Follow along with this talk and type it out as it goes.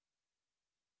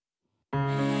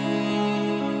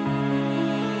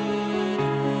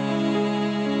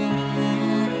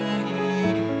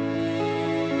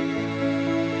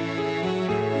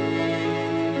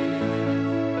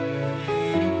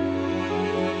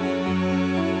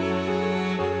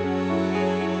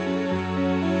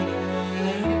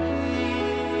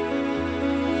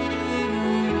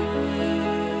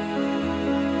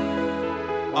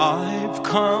I've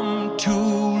come to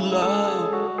love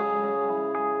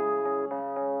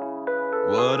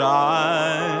what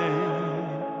I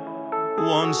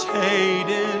once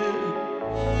hated.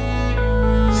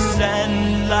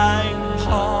 Sand like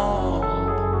palm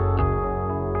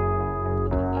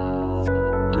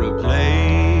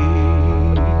replaced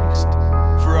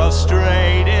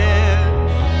frustrated.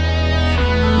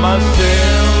 My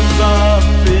sails are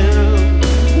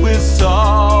filled with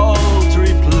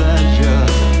sultry pleasure,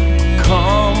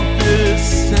 compass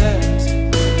set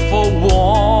for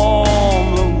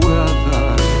warmer weather.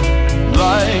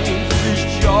 Life is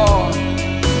short,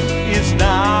 it's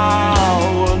now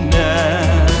or never.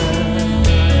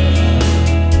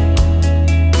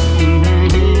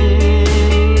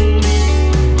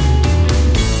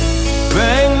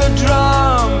 Bang the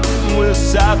drum with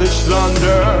savage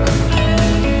thunder.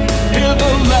 Hear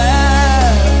the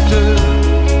laughter,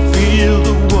 feel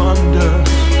the wonder.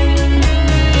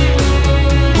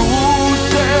 Who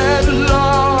said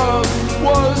love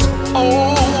was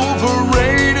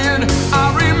overrated? I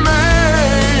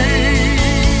remain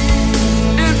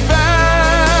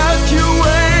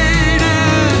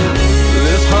infatuated.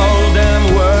 This whole damn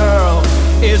world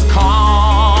is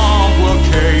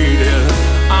complicated.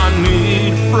 I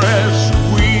need fresh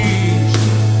squeeze,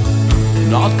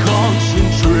 not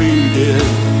concentrated.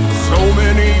 So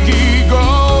many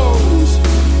egos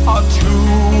are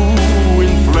too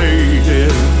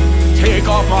inflated. Take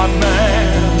off my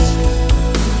mask,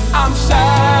 I'm saturated.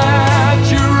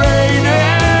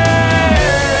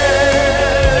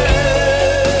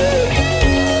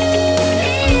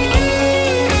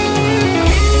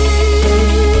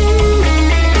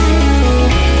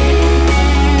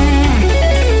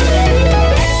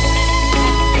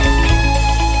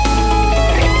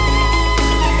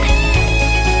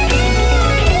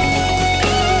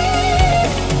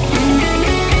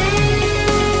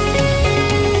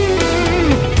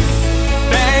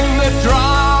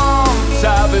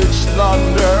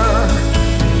 Thunder,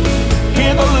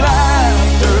 hear the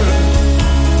laughter,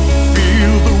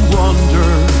 feel the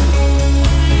wonder.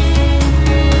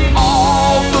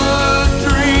 All the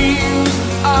dreams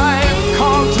I've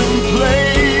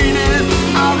contemplated,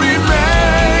 I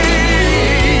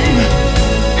remain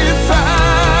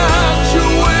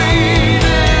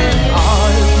infatuated.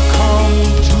 I've come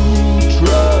to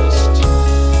trust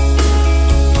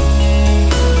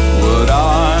what I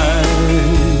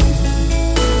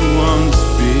once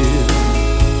feared.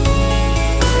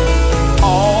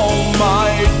 All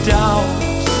my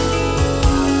doubts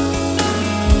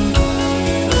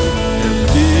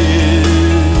have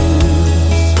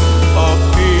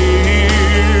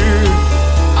disappeared.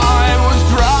 I was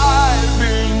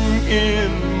driving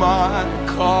in my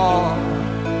car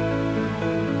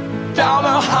down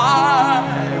a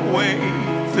highway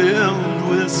filled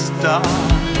with stars.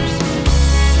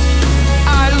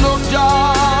 I looked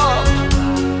up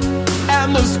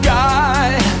and the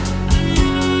sky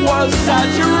was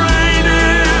saturated.